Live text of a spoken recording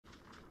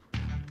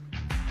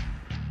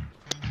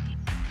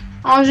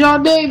How's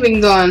y'all day been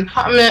going?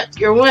 I meant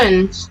your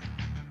wins.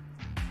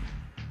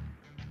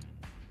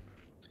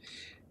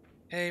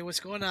 Hey, what's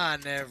going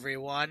on,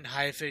 everyone?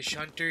 High Fish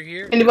Hunter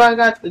here, and Anybody I'm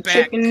got the back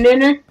chicken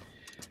dinner?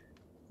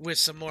 with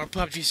some more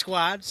PUBG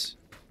squads.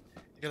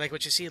 If you like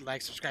what you see,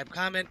 like, subscribe,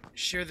 comment,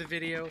 share the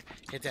video,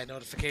 hit that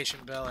notification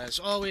bell. As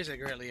always, I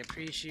greatly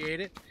appreciate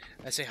it.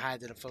 I say hi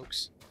to the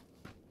folks.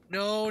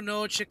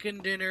 No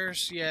chicken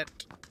dinners yet.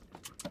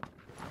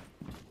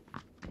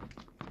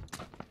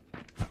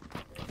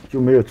 就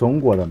没有中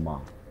国人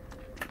吗？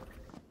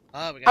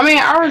 Oh, we I got mean,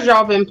 two ours guys.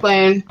 y'all been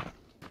playing.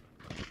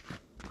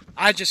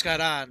 I just got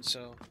on,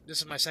 so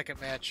this is my second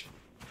match.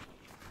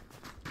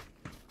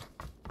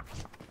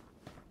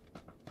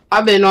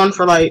 I've been on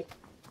for like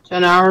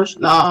 10 hours.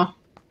 Nah.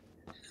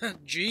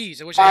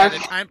 Jeez, I wish I had the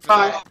time for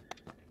that.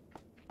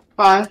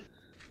 Five.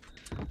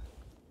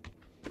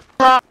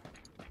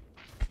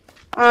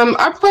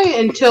 I play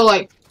until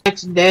like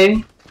next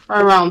day,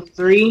 probably around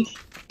 3,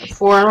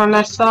 4 when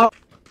I stop.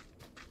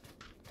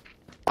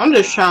 I'm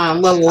just trying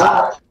to level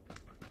up.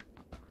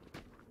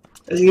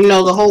 Cause you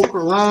know the whole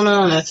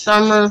corona and the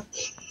summer,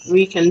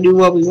 we can do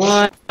what we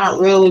want. Not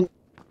really.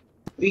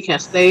 We can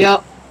stay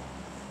up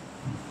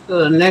till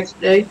the next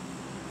day.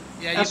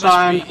 Yeah, That's you must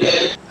why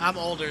be. I'm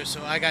older,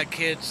 so I got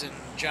kids and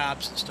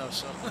jobs and stuff,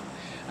 so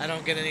I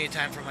don't get any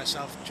time for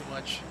myself too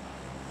much.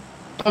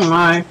 Oh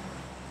my.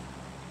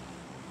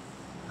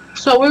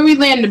 So where we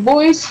landed,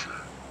 boys?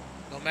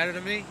 Don't matter to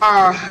me?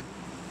 Huh?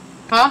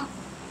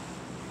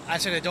 I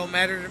said it don't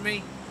matter to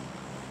me.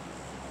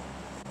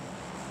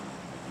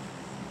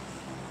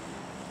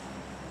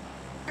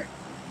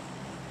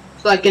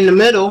 It's like in the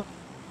middle.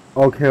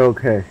 OK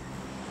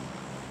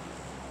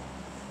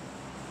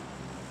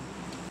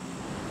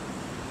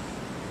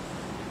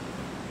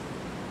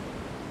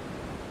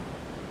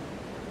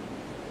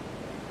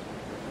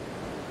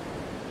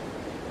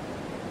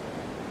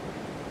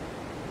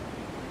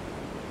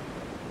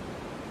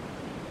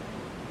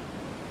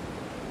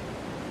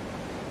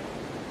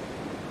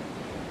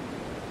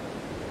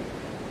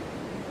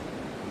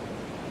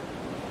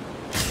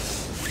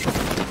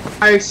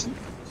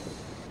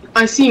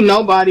see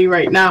nobody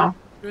right now.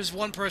 There's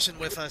one person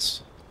with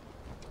us.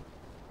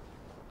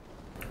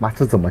 妈，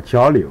这怎么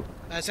交流？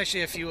 That's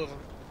actually a few of them.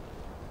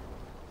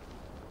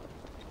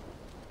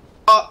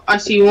 Oh, I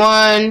see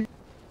one.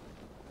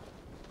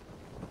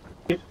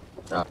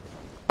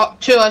 Oh,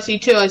 two. I see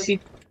two. I see.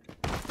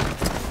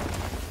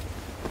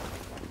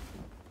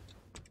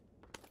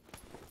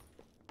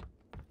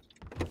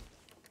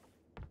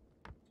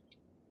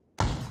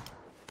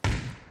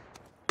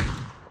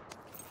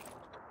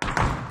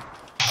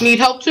 Need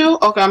help too?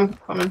 Okay, I'm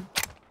coming.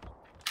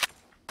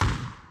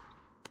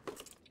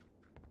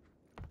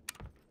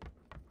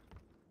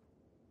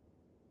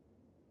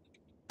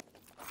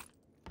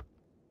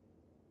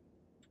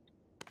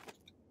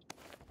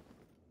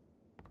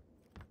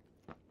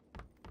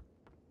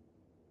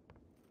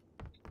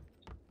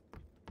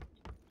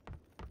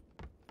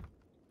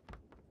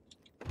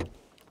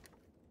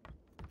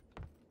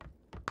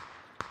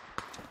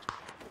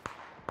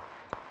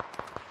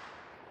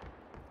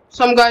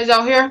 Some guys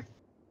out here.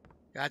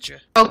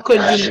 Gotcha. How could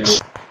you?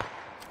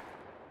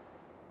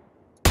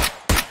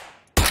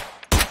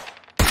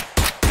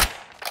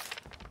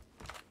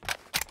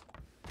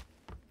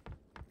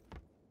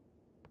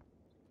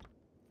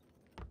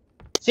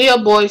 See ya,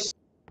 boys.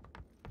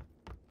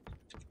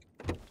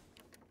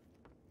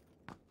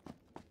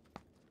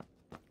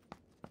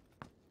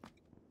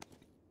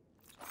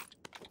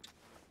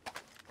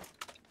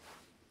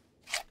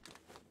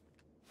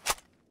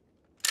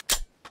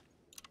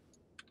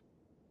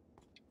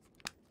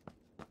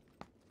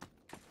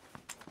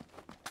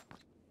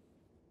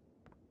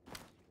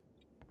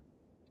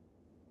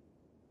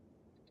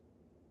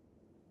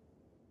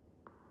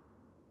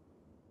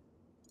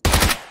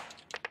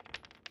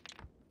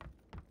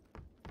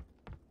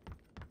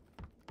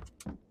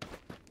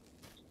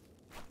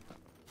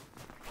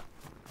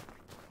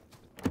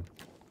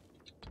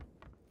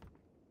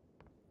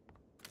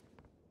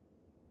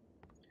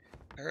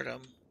 Heard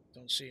him.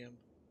 Don't see him.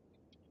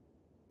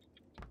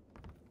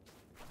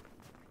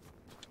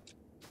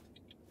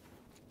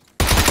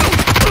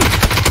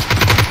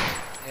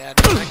 Yeah,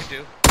 nothing I can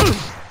do.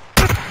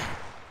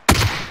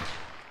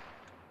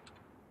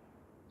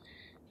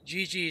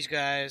 GG's,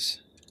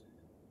 guys.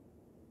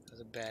 That was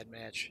a bad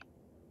match.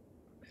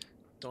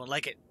 Don't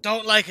like it.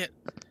 Don't like it.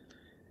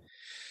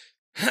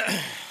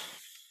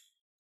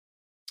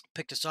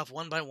 Picked us off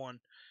one by one.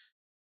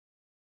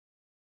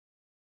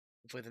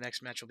 Hopefully the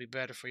next match will be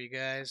better for you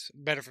guys.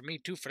 Better for me,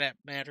 too, for that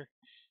matter.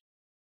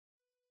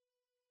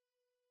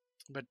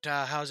 But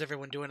how's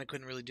everyone doing? I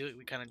couldn't really do it.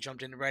 We kind of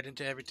jumped in right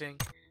into everything.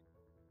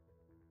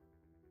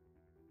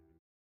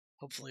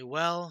 Hopefully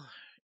well.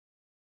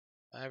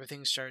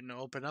 Everything's starting to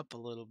open up a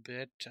little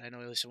bit. I know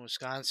at least in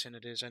Wisconsin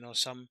it is. I know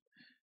some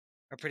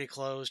are pretty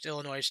closed.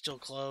 Illinois is still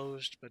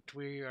closed, but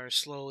we are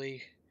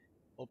slowly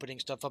opening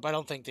stuff up. I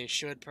don't think they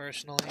should,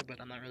 personally,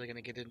 but I'm not really going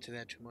to get into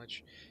that too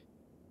much.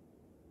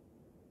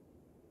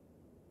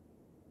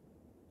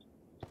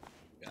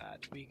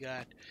 We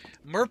got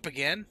Merp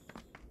again.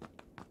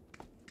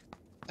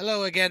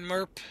 Hello again,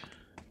 Merp.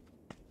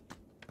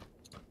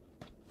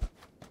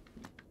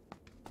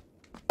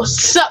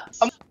 What's up?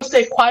 I'm gonna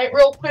stay quiet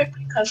real quick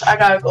because I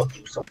gotta go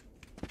do something.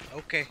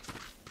 Okay.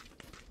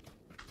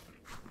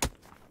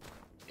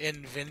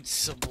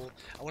 Invincible.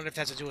 I wonder if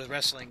that has to do with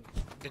wrestling.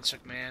 Vince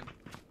McMahon.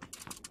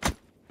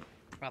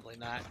 Probably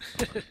not.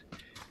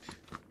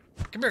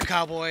 Come here,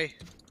 Cowboy.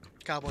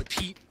 Cowboy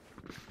Pete.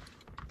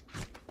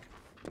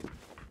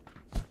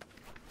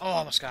 Oh,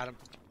 almost got him.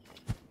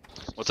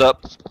 What's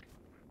up?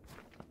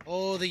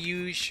 Oh, the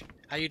huge.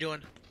 How you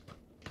doing?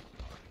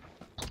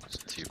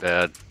 Too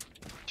bad.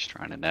 Just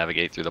trying to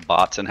navigate through the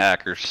bots and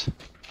hackers.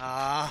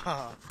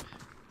 Ah.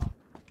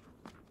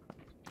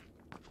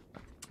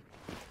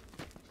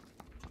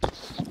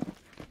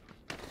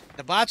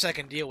 The bots I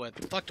can deal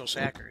with. Fuck those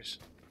hackers.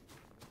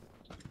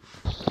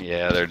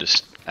 Yeah, they're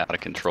just out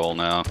of control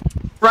now.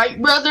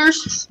 Right,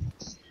 brothers?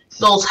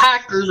 Those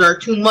hackers are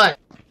too much.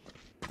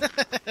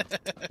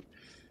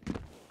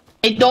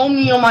 They dome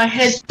me on my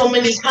head so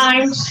many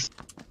times.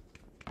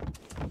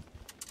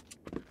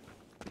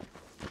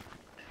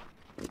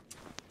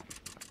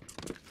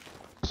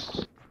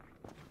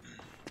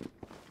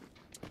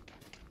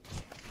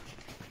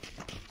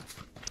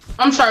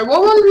 I'm sorry,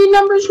 what one of these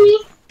numbers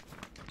be?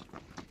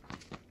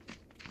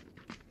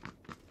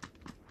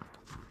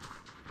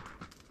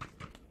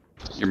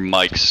 Your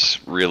mic's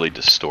really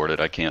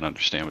distorted. I can't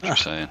understand what you're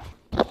saying.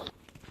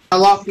 A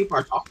lot of people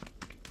are talking.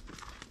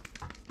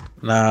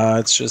 Nah,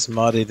 it's just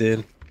muddy,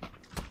 dude.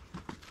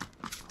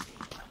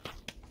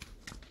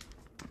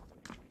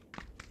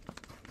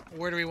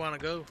 Where do we want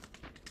to go?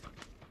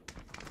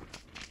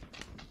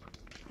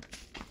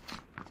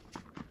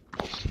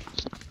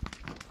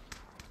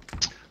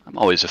 I'm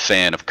always a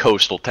fan of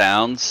coastal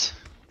towns.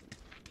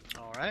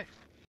 Alright.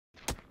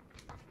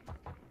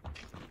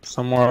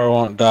 Somewhere I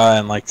won't die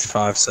in like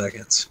 5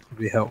 seconds. Would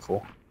be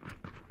helpful.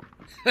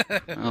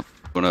 Well,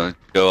 gonna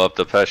go up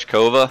to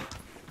Peshkova.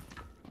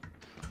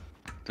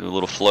 Do a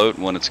little float,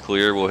 and when it's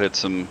clear, we'll hit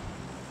some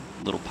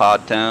little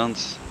pod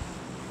towns.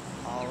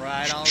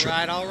 Alright,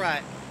 alright,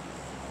 alright.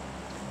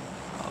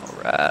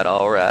 Alright,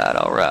 alright,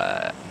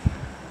 alright.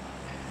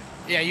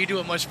 Yeah, you do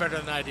it much better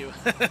than I do.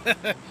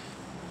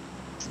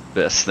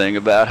 Best thing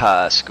about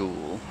high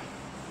school.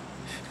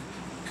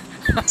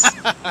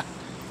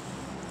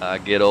 I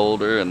get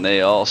older and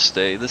they all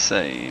stay the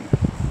same.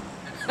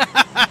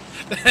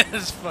 That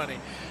is funny.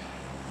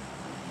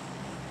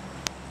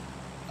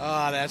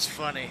 Oh, that's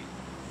funny.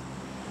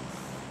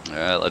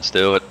 Alright, let's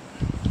do it.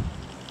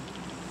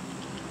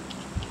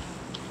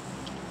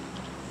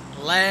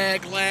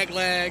 Lag, lag,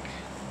 lag.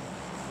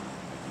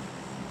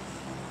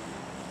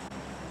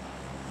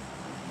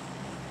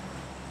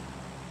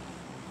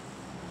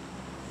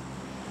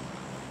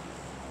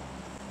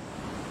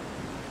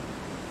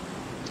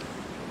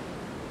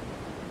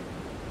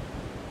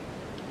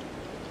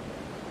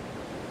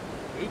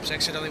 Oops,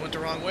 accidentally went the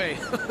wrong way.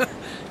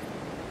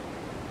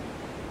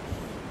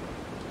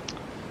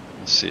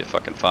 Let's see if I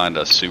can find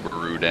a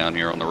Subaru down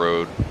here on the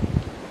road.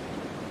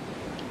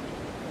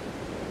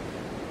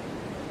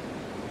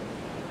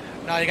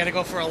 Now you gotta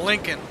go for a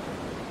Lincoln.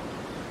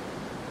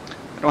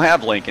 I don't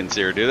have Lincolns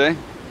here, do they?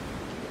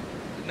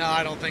 No,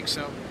 I don't think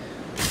so.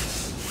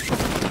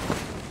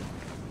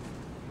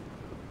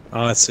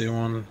 Oh, I see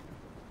one.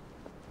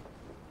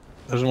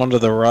 There's one to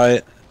the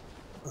right.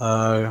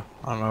 I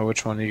don't know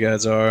which one you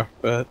guys are,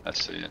 but I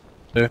see it.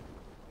 Yeah.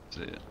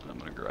 See it. I'm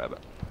gonna grab it.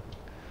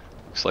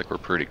 Looks like we're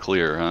pretty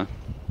clear, huh?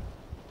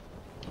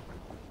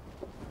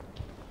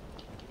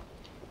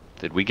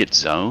 Did we get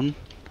zone?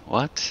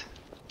 What?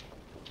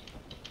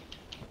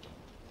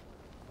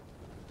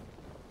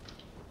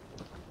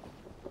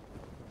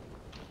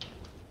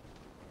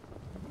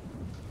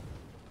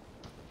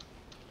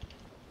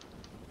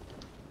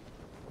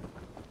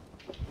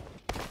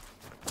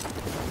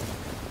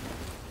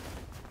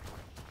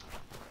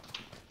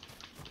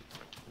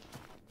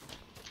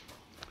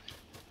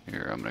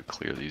 Here, I'm gonna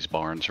clear these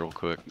barns real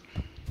quick.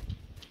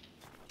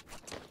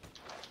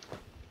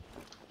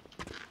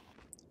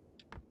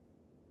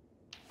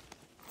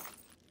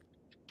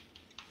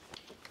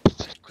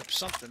 Equip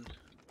something.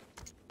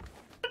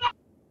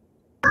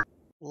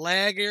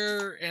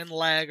 Lagger and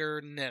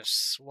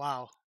laggerness.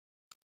 Wow.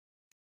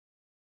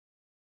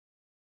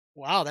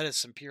 Wow, that is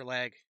some pure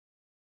lag.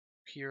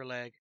 Pure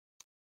lag.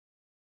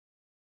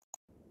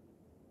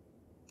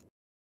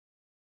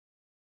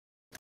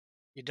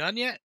 You done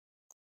yet?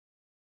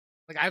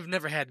 Like, I've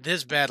never had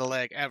this bad a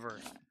lag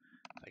ever.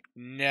 Like,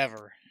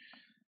 never.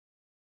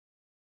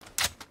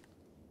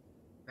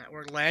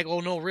 Network lag? Oh,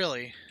 no,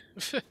 really.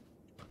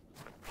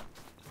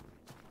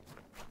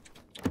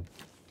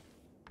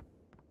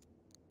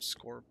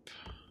 Scorp.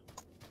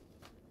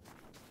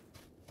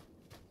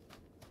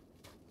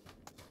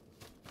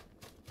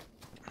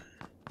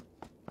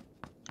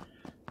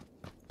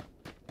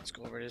 Let's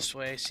go over this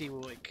way, see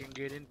what we can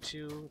get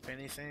into, if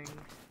anything.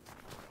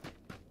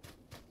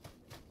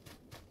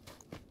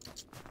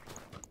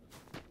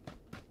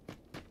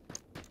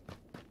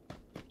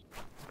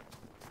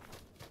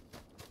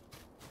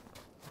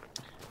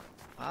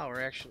 Wow,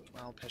 we're actually...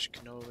 Well,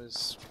 Peshkanova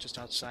is just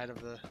outside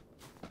of the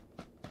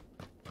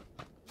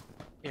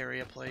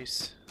area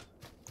place.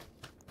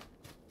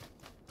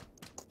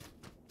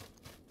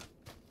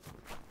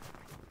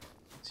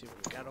 Let's see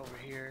what we got over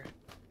here.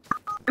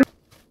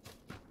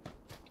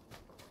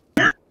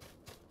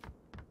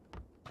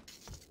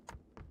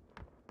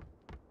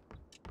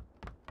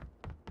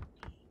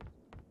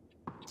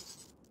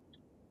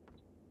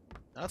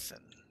 Nothing.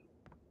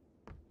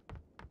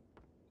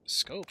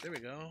 Scope, there we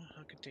go.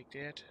 I can take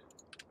that.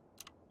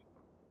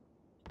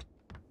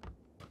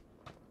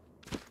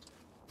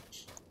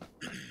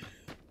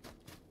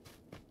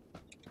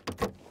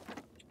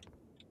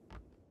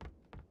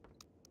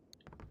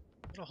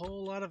 Not a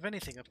whole lot of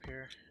anything up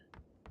here.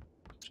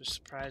 Just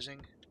surprising.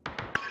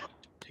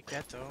 Take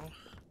that though.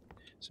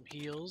 Some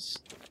heals.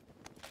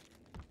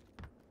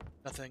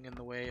 Nothing in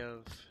the way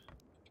of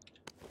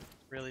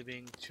really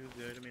being too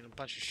good. I mean, a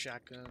bunch of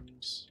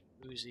shotguns.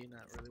 Uzi,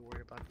 not really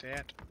worried about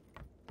that.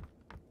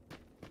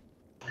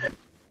 Man,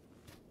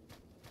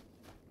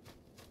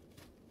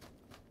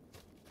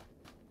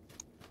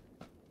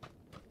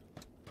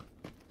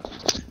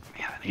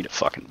 I need a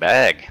fucking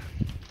bag.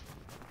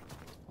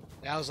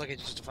 Yeah, I was lucky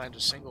just to find a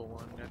single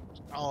one.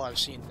 That's all I've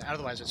seen.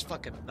 Otherwise, it's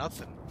fucking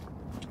nothing.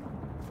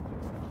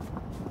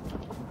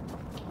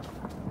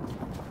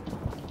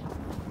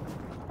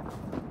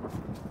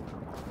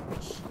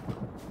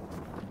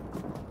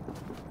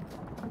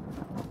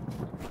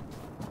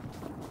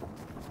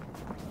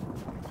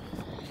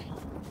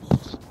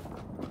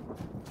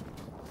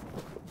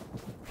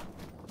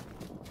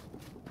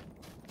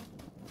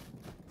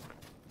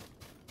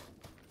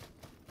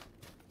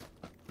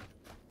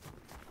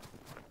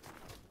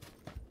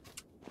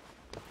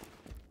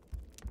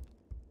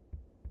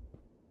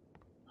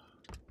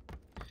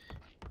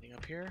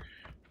 Up here.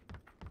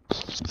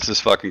 This is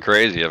fucking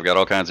crazy. I've got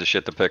all kinds of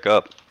shit to pick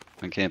up.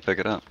 I can't pick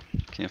it up.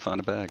 Can't find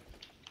a bag.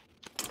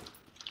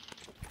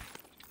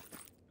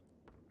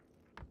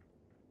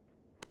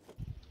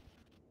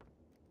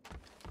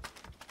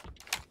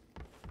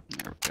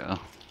 There we go.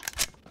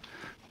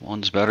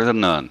 One's better than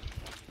none.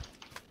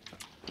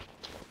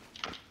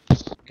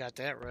 Got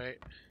that right.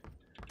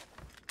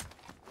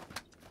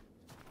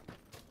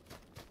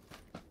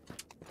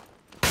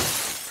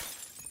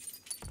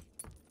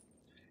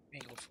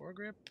 Angle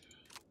foregrip.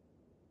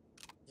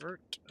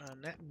 Vert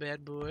on that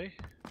bad boy.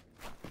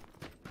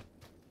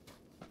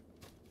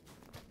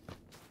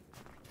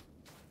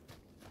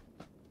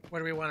 Where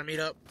do we want to meet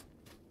up?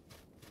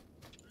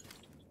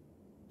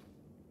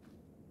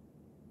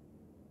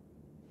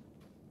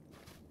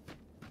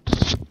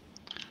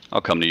 I'll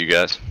come to you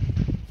guys.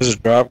 This is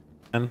drop.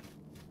 Man.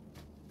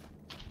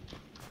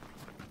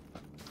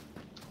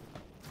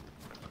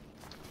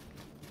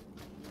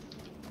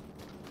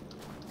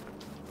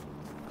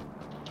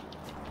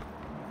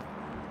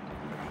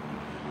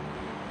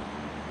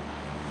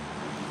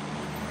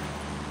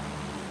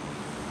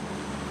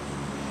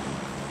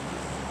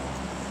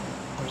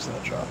 Where's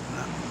that drop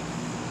now?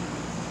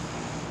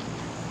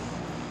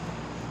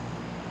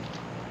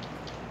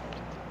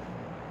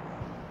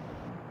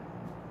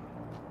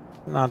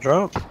 Not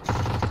drop?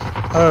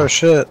 Oh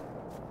shit.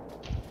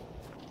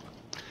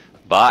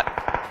 Bot.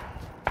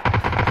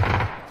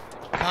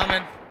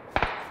 Coming.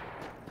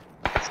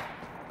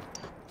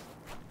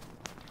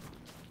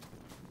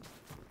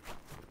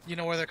 You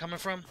know where they're coming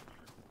from?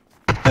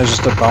 It's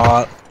just a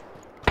bot.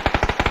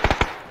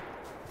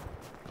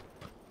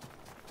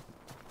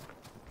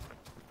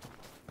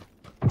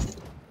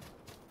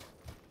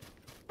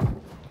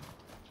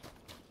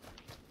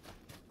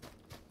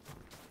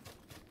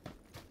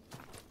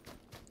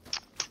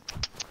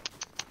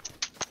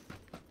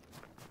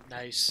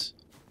 Nice.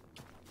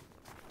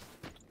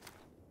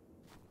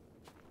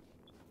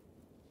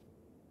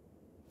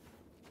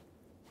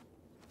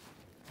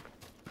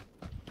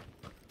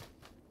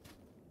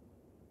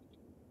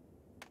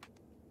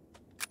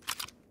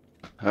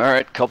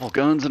 Alright, couple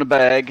guns in a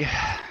bag.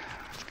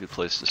 It's a good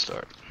place to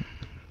start.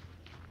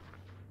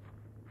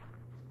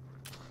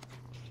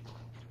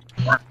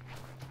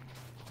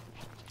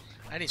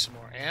 I need some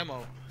more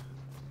ammo.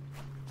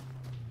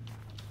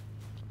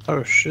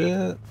 Oh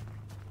shit.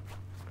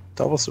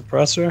 Double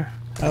suppressor?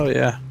 Hell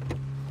yeah.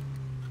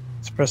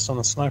 Suppressed on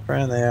the sniper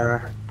and the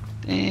AR.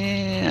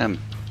 Damn.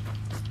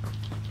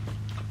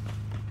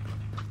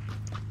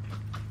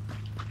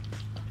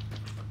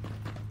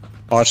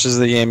 Watch as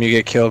the game you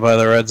get killed by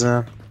the red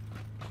zone.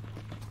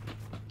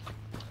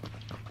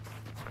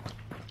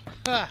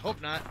 Ah, hope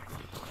not.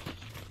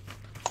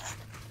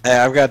 Hey,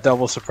 I've got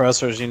double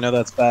suppressors, you know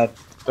that's bad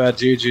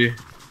GG.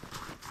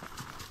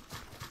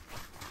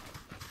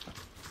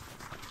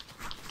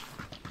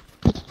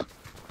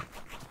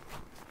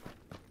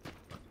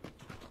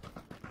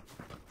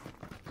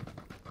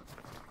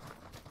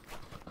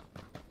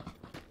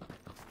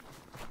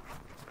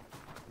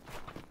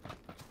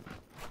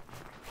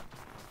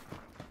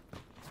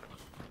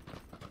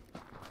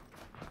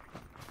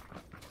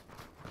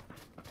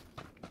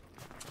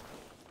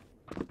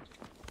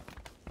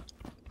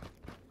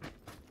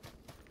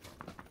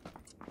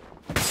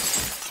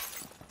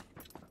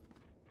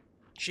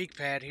 cheek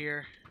pad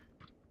here.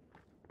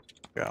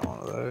 Got one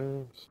of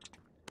those.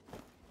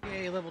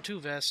 Yay, level 2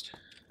 vest.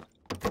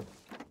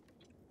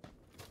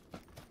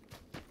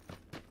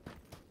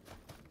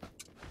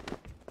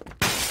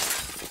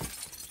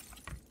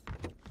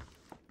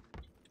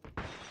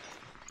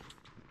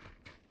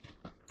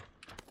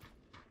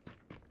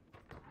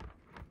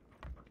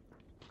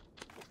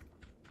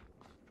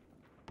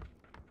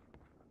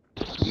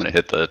 I'm gonna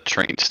hit the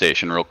train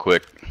station real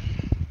quick.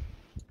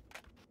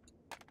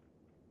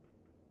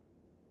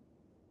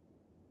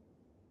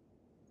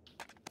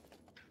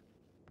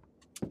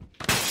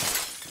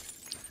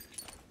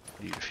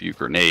 Need a few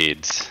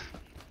grenades.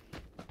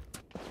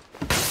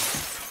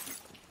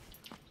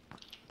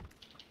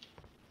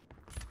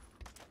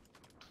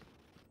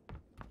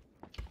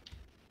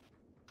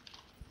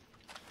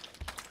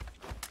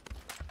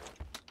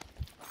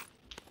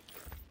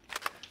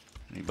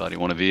 Anybody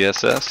want a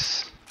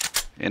VSS?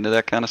 Into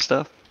that kind of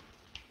stuff?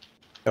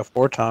 Got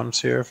 4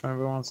 times here if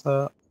anybody wants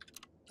that.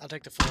 I'll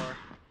take the 4.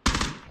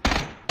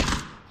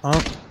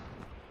 Huh?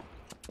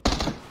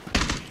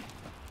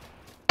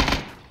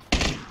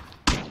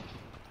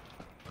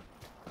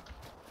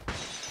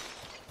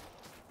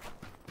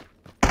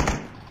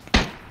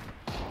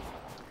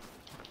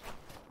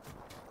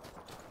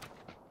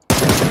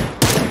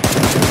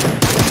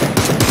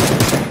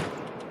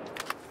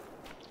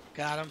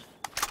 Got him.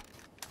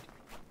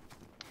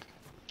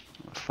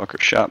 Fucker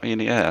shot me in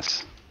the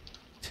ass.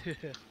 The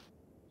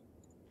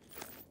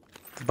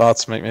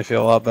bots make me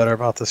feel a lot better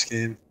about this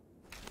game.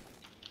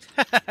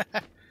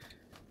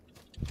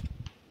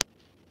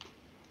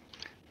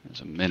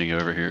 There's a mini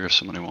over here if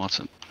somebody wants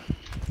it.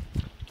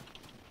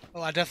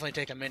 Oh, I definitely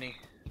take a mini.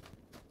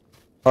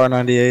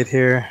 R98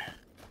 here.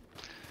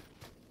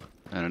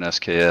 And an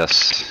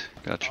SKS.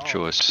 Got your Oh.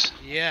 choice.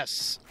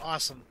 Yes,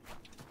 awesome.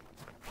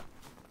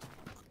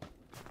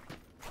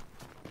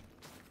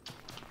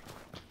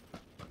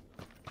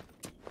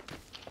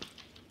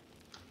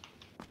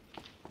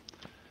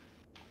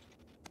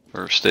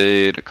 First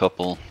aid, a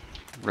couple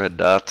red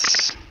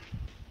dots.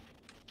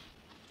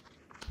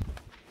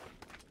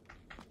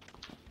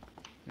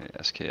 Yeah,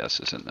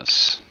 SKS is in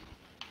this.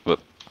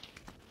 Whoop.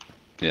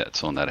 Yeah,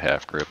 it's on that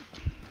half grip.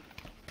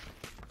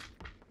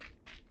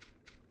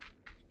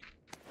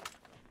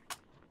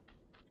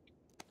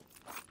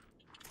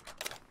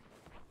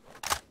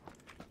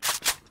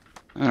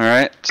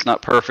 Alright, it's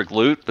not perfect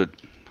loot, but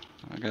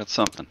I got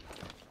something.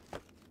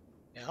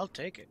 Yeah, I'll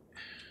take it.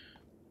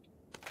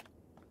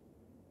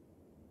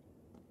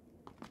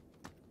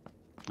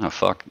 Oh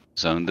fuck,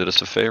 Zone did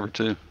us a favor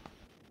too.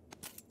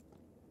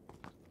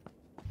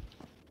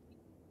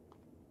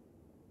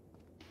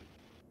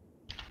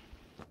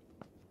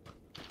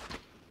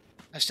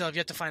 I still have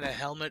yet to find a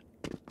helmet.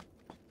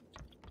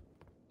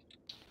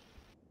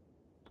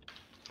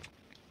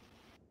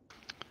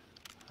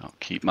 I'll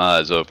keep my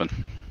eyes open.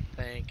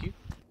 Thank you.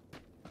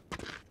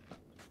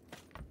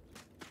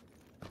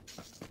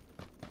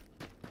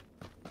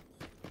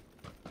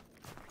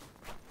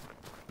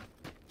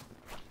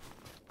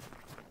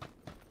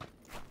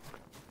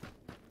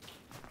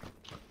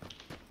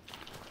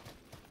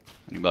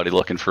 Anybody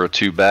looking for a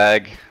 2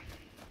 bag?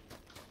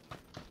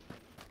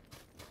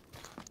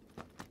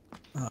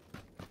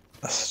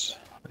 Vest.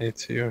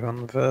 A2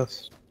 on the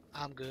vest.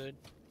 I'm good.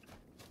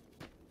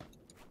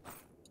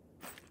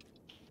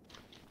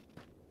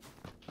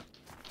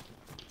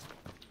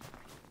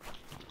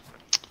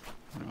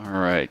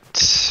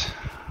 Alright.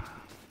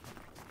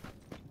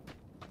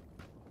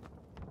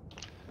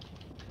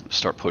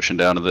 Start pushing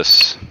down to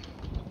these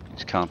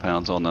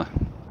compounds on the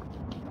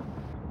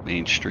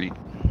main street.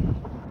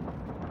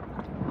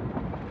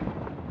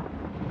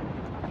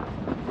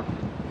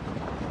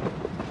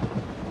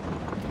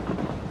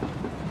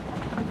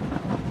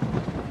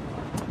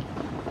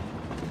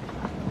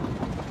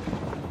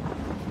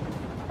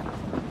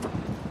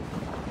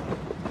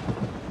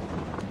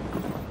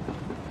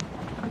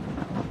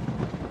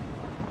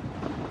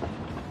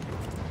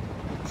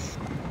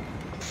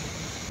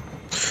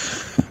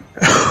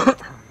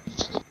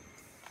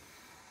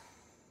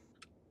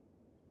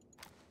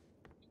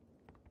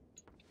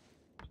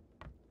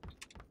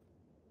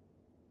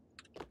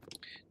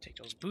 Take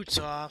those boots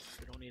off.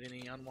 We don't need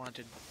any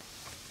unwanted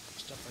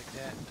stuff like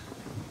that.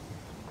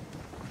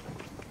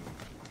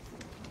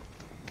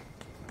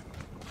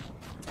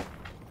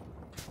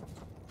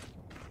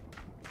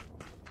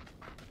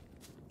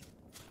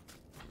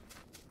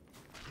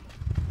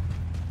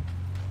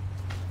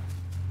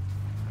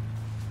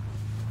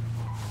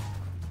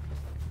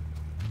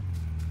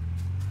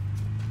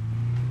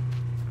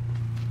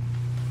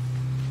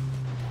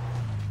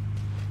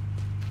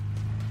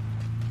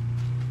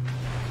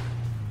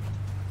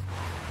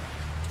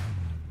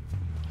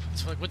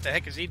 It's like, what the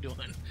heck is he doing?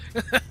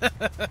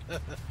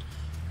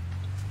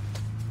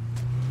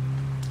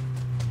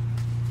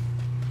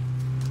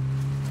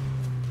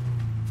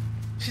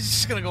 He's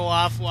just gonna go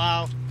off,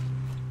 wow.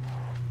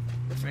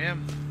 Good for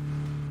him.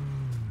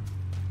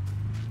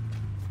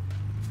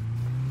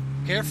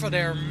 Careful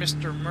there,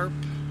 Mr. Merp.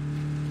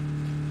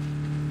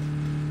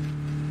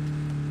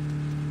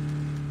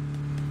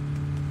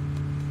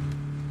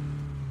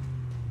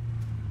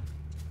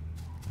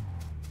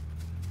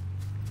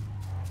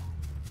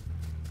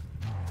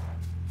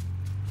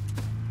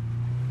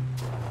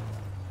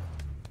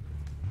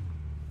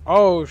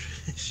 Oh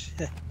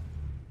shit.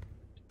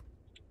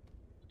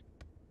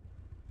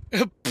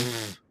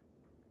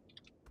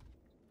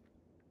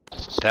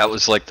 That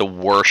was like the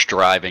worst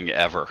driving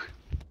ever.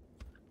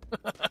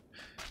 Let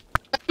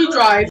me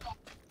drive.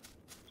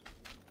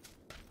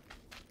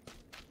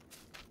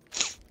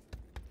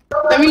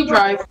 Let me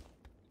drive.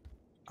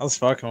 I was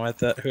fucking with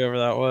that, whoever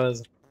that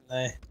was.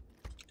 I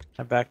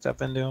backed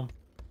up into him.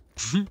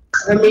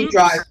 Let me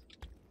drive.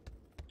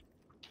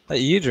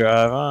 Let you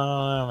drive. I don't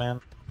know,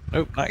 man.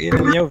 Nope, not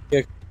getting in your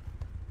vehicle.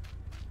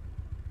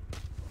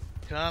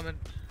 Coming.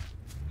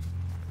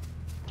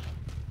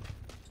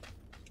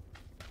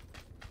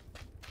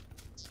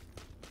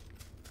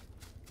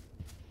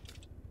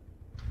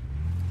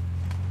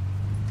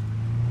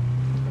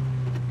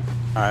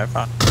 Alright,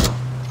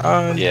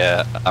 fine.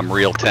 Yeah, I'm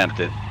real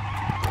tempted.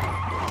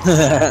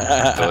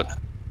 But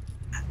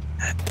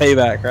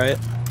Payback, right?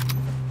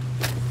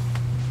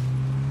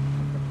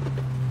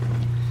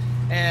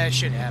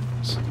 Shit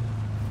happens.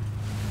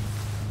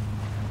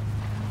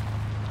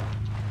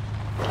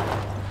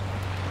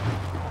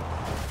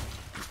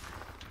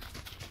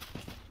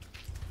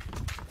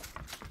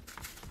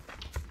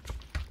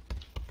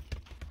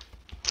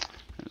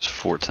 there's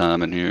 4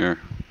 time in here.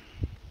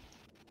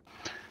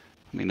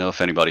 Let me know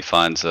if anybody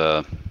finds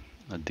a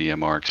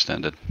DMR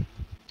extended.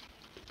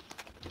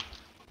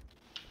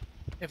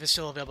 If it's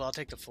still available, I'll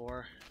take the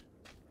 4.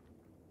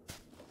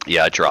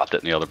 Yeah, I dropped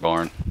it in the other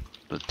barn.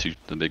 The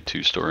big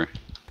 2-story.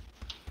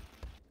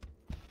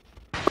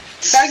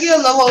 Should I get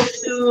a level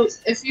 2?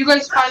 If you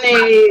guys find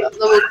a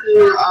level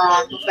 2,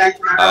 go back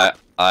to my house.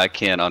 I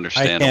can't I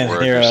understand can't a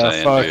word hear you're a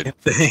saying, fucking dude.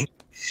 thing.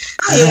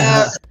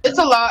 Yeah, it's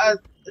a lot.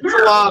 It's a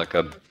lot. Like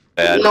a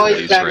bad Noise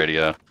police back.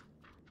 radio.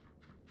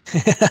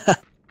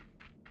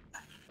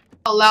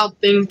 Loud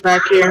things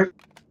back here.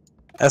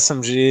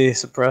 SMG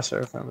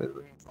suppressor. If I'm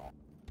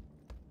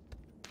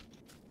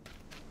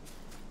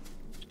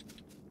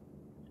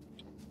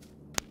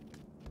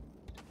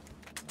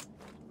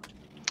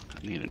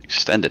I need an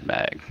extended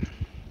mag.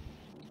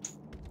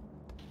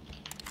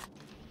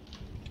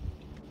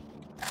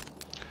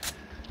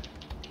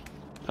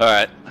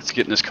 Alright, let's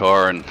get in this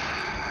car and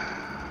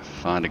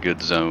find a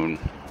good zone.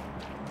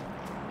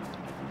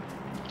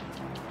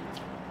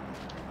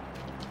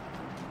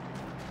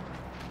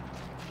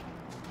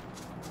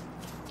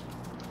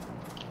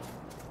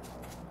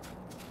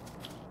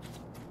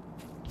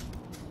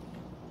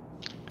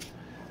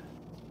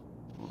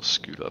 We'll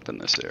scoot up in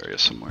this area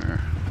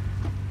somewhere.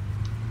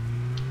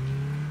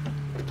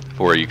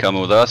 Are you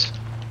coming with us?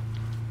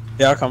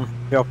 Yeah, I'll come.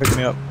 Y'all pick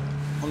me up.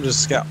 I'm just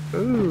a scout.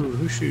 Ooh,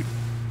 who's shooting?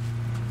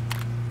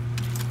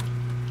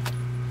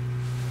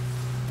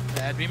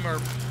 That'd be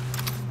Merp.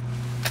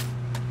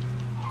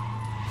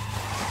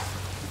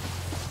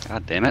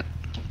 God damn it.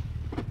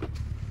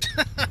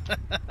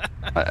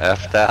 I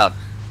effed out.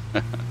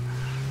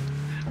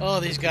 Oh,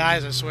 these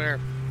guys, I swear.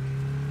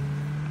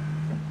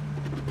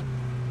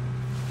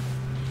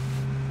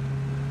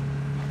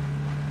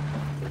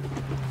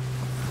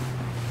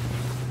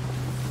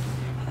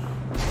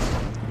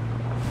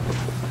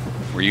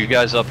 Were you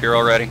guys up here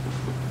already?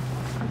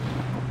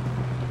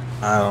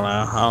 I don't know.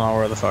 I don't know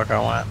where the fuck I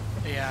went.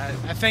 Yeah,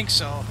 I think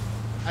so.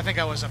 I think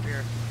I was up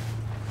here.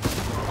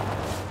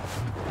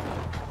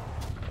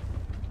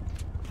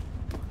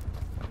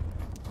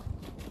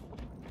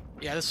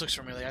 Yeah, this looks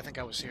familiar. I think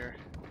I was here.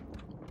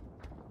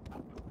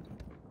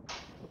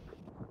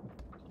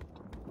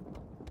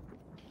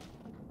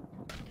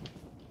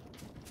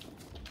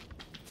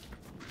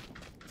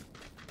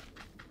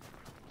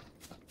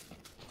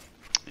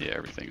 Yeah,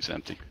 everything's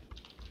empty.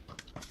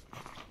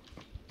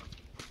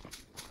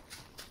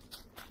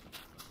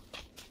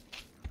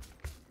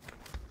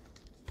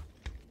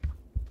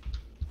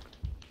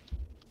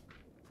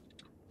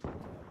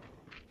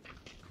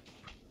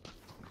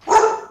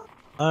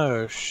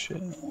 Oh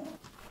shit. We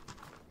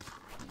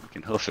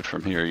can hoof it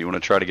from here. You want to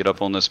try to get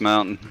up on this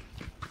mountain?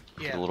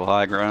 Yeah. A little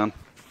high ground?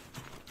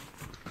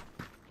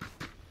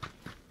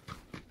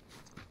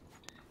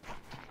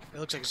 It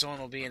looks like Zone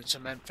will be in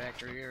cement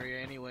factory area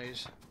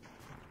anyways.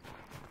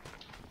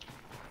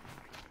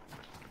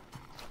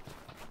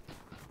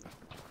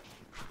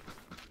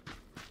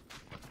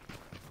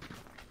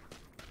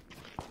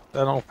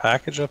 That old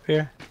package up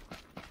here?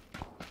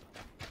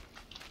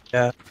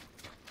 Yeah.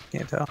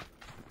 Can't tell.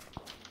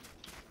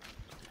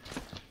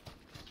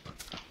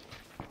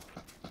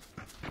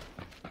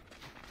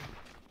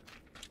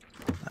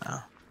 No.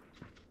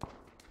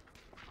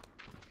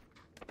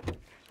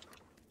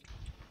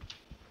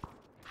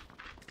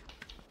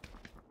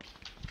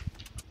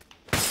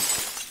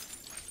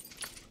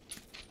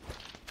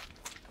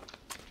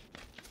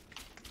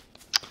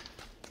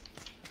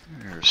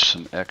 There's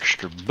some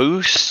extra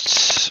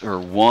boosts, or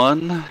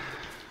 1.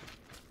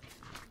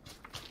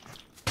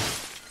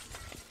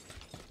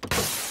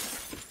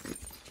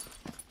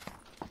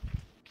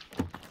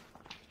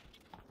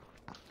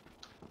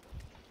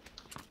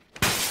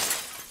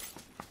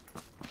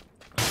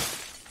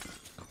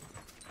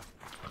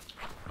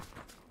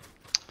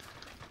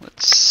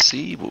 Let's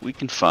see what we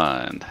can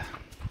find.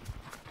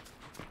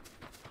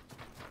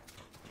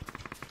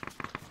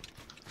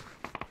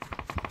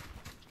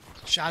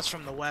 Shots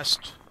from the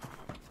west.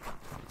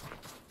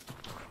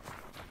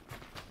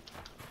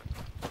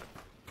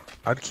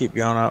 I'd keep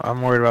going.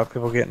 I'm worried about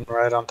people getting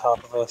right on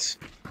top of us.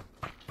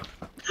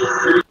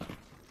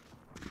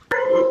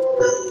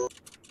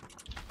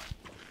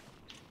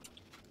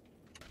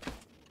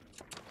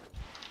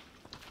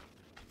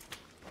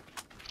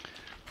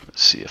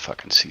 Let's see if I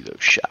can see those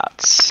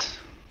shots.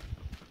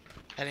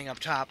 Heading up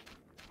top.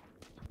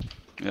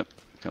 Yep,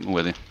 coming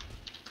with you.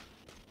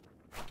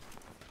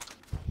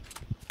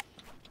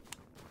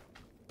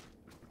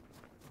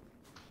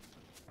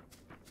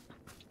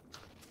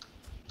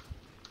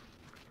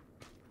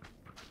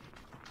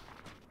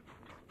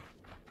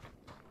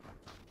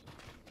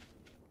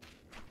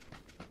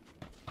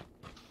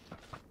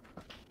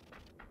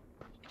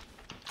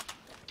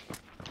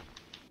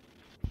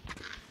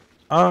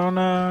 Oh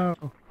no!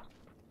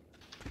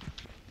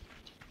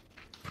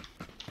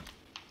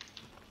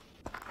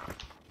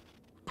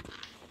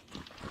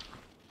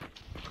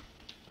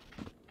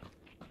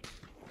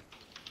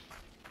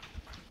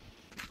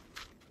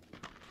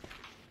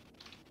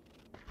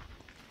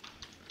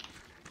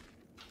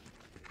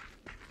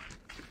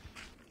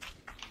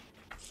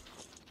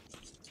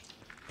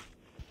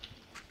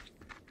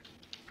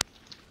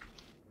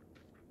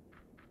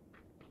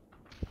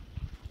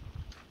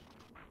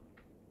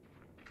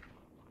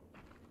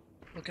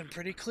 Looking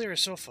pretty clear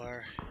so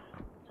far.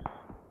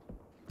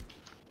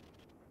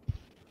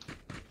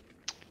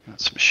 Got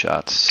some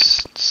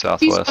shots I see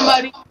southwest.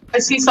 somebody. I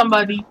see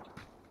somebody.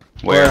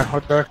 Where?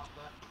 What dark?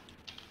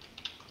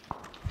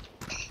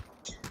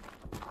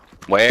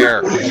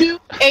 Where?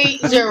 280.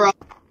 280.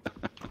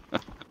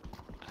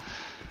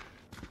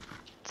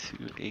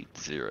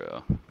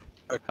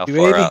 How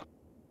 280? far out?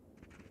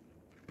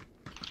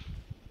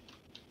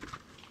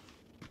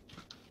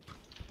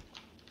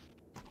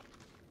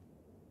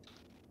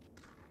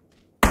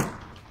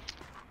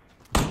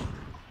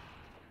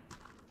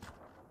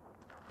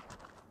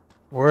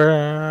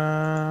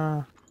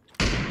 Where?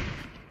 They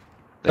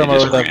Come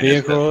just over that ran into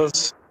vehicle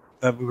is?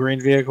 That green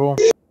vehicle?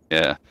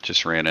 Yeah,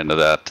 just ran into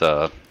that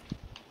Oh,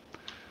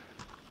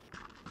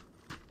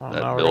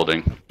 that no,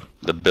 building.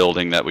 The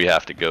building that we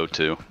have to go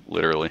to,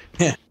 literally.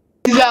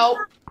 He's out.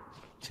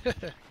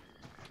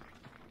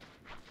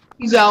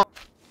 He's out.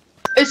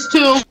 It's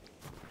 2.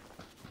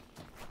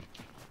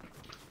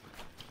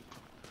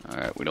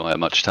 Alright, we don't have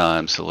much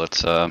time, so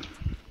let's 3.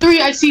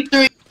 I see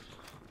 3.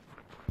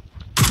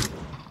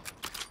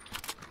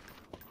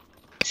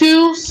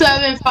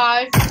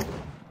 275.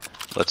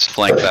 let's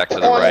flank back to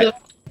the On right.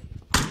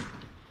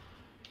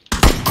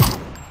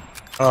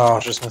 Oh,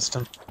 just missed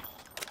him.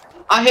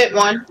 I hit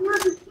one.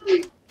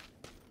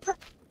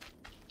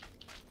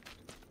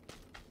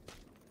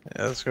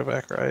 Yeah, let's go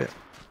back right. Yep,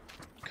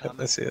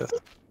 Coming. I see it.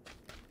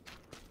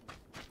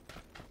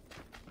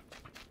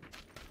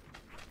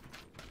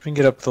 If we can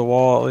get up the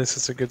wall, at least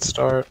it's a good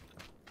start.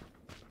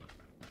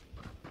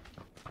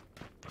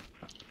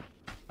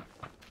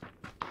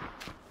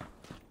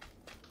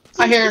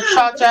 I hear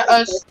shots at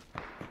us.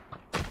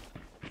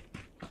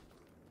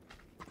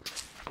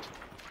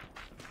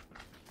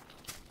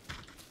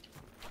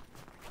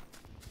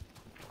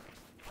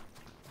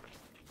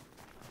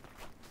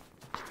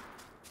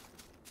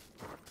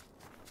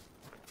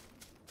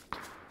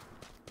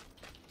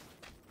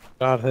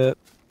 Shot hit.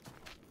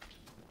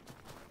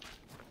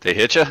 They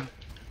hit you?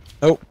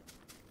 Nope.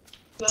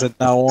 Is it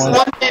now one?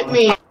 One hit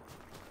me.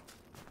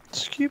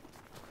 Just keep.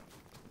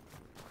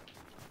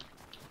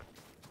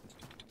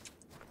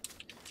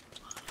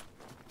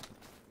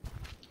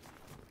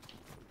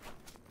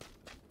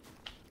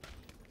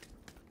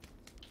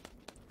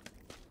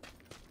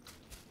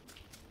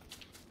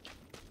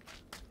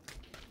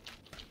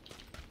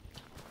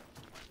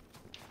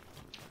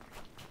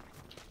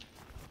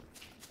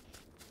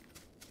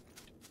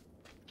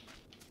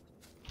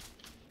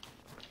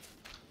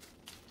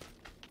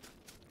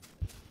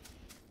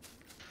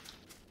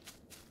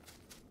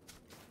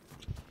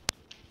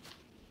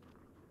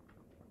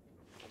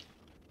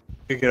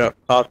 You get up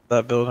top of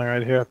that building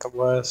right here at the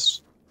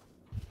west.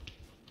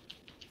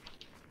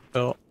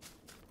 Built.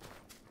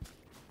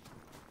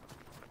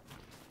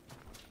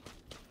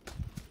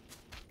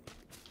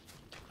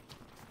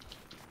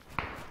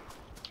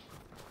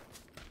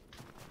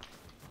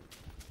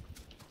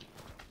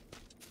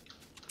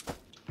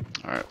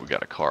 Alright, we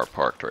got a car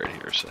parked right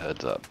here, so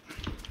heads up.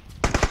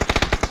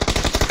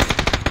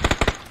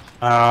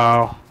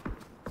 Oh.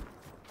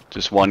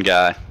 Just one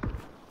guy.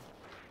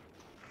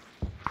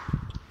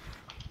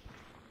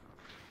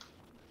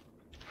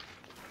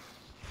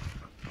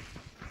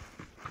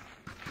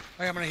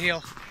 Alright, I'm gonna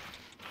heal.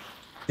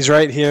 He's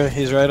right here.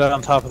 He's right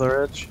on top of the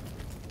ridge.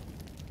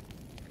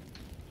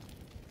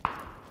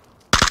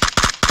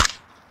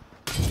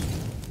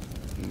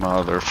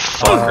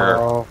 Motherfucker.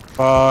 Oh,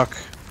 fuck.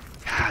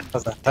 God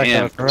That's a heck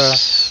damn. of a throw.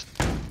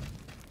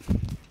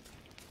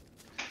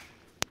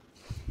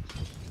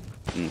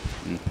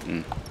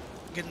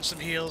 Getting some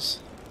heals.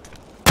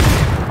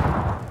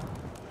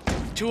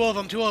 2 of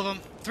them, 2 of them,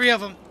 3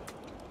 of them.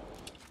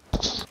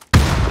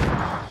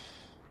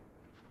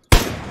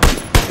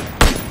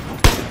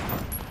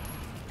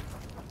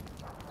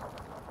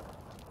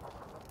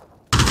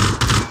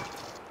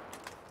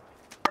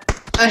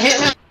 I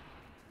hit him.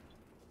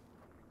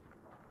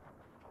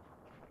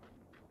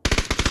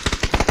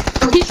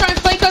 He's trying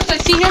to flank us. I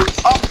see him.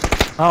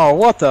 Oh,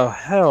 what the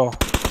hell?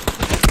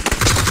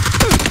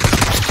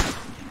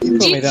 You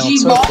put me down GG,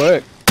 so ball.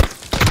 quick.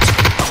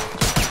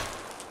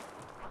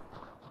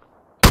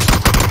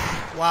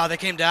 Wow, they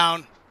came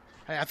down.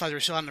 I thought they were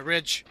still on the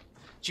ridge.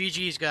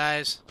 GG's,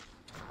 guys.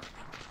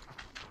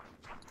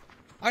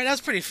 Alright, that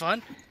was pretty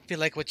fun. If you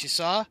like what you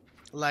saw,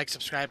 like,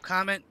 subscribe,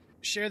 comment,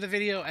 share the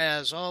video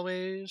as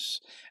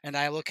always, and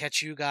I will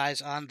catch you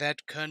guys on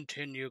that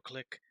continue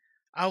click.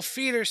 Auf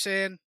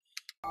Wiedersehen!